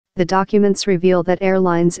The documents reveal that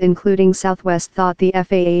airlines including Southwest thought the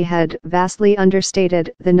FAA had vastly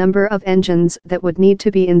understated the number of engines that would need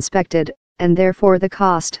to be inspected, and therefore the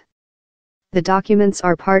cost. The documents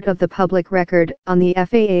are part of the public record on the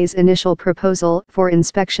FAA's initial proposal for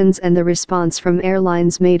inspections and the response from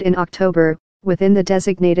airlines made in October, within the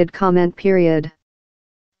designated comment period.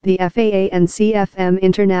 The FAA and CFM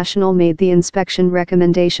International made the inspection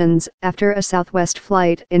recommendations after a Southwest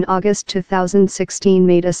flight in August 2016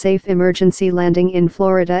 made a safe emergency landing in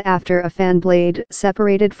Florida after a fan blade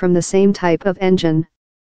separated from the same type of engine.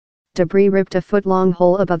 Debris ripped a foot-long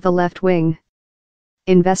hole above the left wing.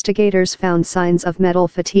 Investigators found signs of metal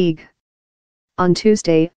fatigue. On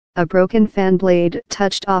Tuesday, a broken fan blade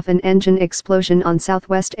touched off an engine explosion on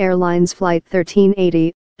Southwest Airlines Flight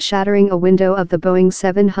 1380, shattering a window of the Boeing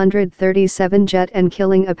 737 jet and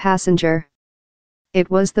killing a passenger. It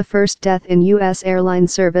was the first death in U.S. airline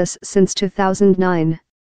service since 2009.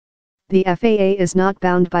 The FAA is not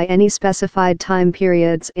bound by any specified time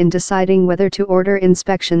periods in deciding whether to order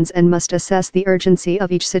inspections and must assess the urgency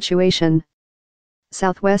of each situation.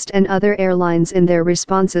 Southwest and other airlines in their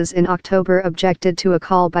responses in October objected to a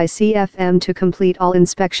call by CFM to complete all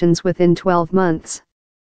inspections within 12 months.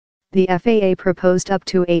 The FAA proposed up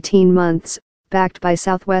to 18 months, backed by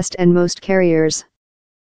Southwest and most carriers.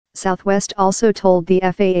 Southwest also told the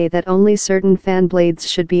FAA that only certain fan blades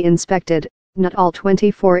should be inspected, not all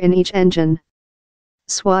 24 in each engine.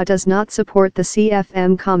 SWA does not support the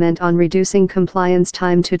CFM comment on reducing compliance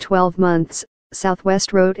time to 12 months,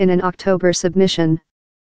 Southwest wrote in an October submission.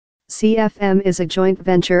 CFM is a joint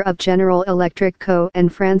venture of General Electric Co.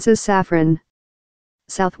 and Francis Safran.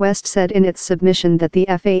 Southwest said in its submission that the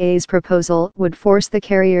FAA's proposal would force the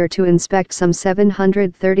carrier to inspect some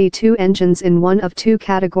 732 engines in one of two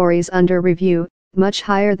categories under review, much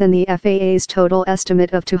higher than the FAA's total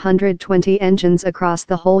estimate of 220 engines across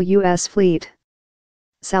the whole U.S. fleet.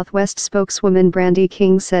 Southwest spokeswoman Brandy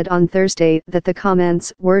King said on Thursday that the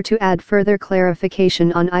comments were to add further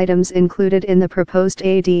clarification on items included in the proposed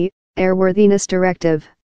airworthiness directive.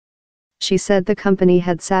 She said the company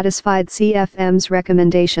had satisfied CFM's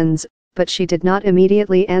recommendations, but she did not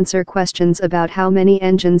immediately answer questions about how many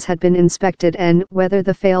engines had been inspected and whether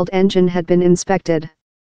the failed engine had been inspected.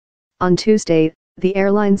 On Tuesday, the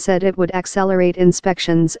airline said it would accelerate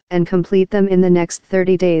inspections and complete them in the next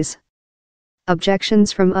 30 days.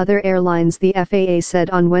 Objections from other airlines. The FAA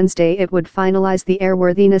said on Wednesday it would finalize the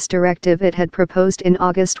airworthiness directive it had proposed in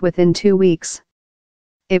August within 2 weeks.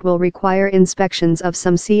 It will require inspections of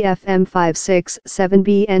some CFM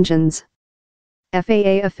 567B engines.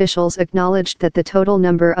 FAA officials acknowledged that the total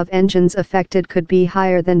number of engines affected could be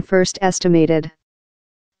higher than first estimated.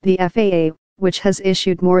 The FAA, which has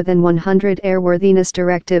issued more than 100 airworthiness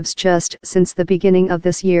directives just since the beginning of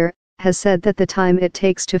this year, has said that the time it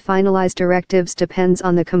takes to finalize directives depends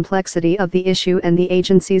on the complexity of the issue and the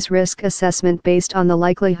agency's risk assessment based on the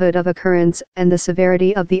likelihood of occurrence and the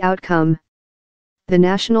severity of the outcome. The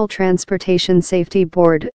National Transportation Safety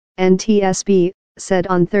Board, NTSB, said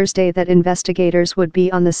on Thursday that investigators would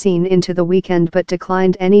be on the scene into the weekend but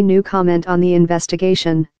declined any new comment on the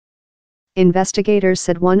investigation. Investigators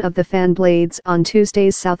said one of the fan blades on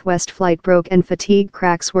Tuesday's Southwest flight broke and fatigue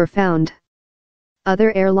cracks were found.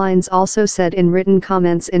 Other airlines also said in written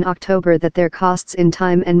comments in October that their costs in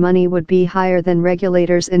time and money would be higher than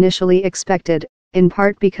regulators initially expected, in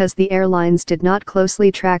part because the airlines did not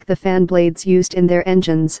closely track the fan blades used in their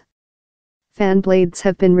engines. Fan blades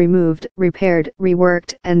have been removed, repaired,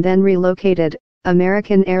 reworked, and then relocated,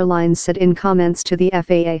 American Airlines said in comments to the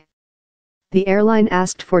FAA. The airline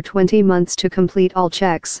asked for 20 months to complete all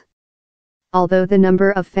checks. Although the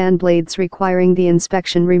number of fan blades requiring the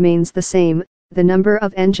inspection remains the same, the number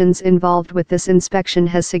of engines involved with this inspection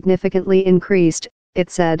has significantly increased, it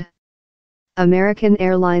said. American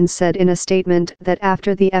Airlines said in a statement that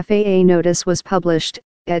after the FAA notice was published,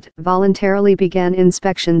 it voluntarily began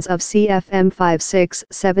inspections of CFM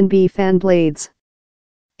 567B fan blades.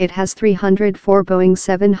 It has 304 Boeing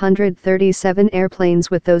 737 airplanes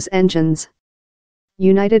with those engines.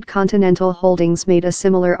 United Continental Holdings made a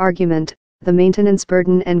similar argument. The maintenance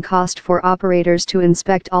burden and cost for operators to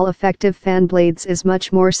inspect all effective fan blades is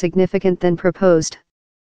much more significant than proposed.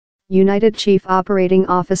 United Chief Operating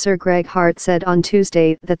Officer Greg Hart said on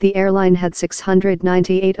Tuesday that the airline had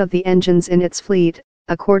 698 of the engines in its fleet,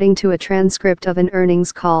 according to a transcript of an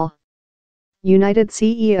earnings call. United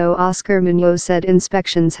CEO Oscar Munoz said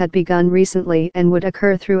inspections had begun recently and would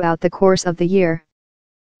occur throughout the course of the year.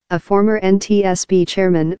 A former NTSB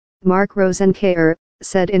chairman, Mark Rosenkayer,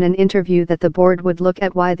 said in an interview that the board would look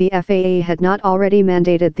at why the FAA had not already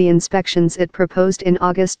mandated the inspections it proposed in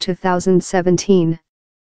August 2017.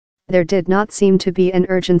 There did not seem to be an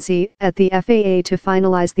urgency at the FAA to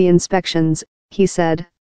finalize the inspections, he said.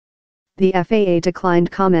 The FAA declined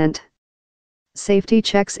comment. Safety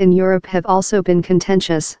checks in Europe have also been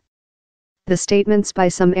contentious. The statements by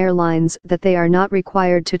some airlines that they are not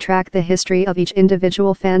required to track the history of each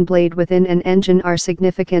individual fan blade within an engine are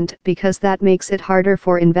significant because that makes it harder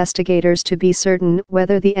for investigators to be certain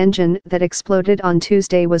whether the engine that exploded on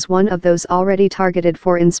Tuesday was one of those already targeted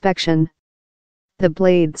for inspection. The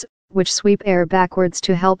blades, which sweep air backwards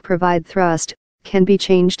to help provide thrust, can be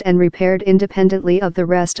changed and repaired independently of the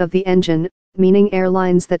rest of the engine, meaning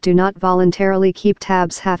airlines that do not voluntarily keep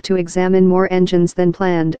tabs have to examine more engines than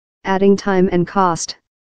planned, adding time and cost.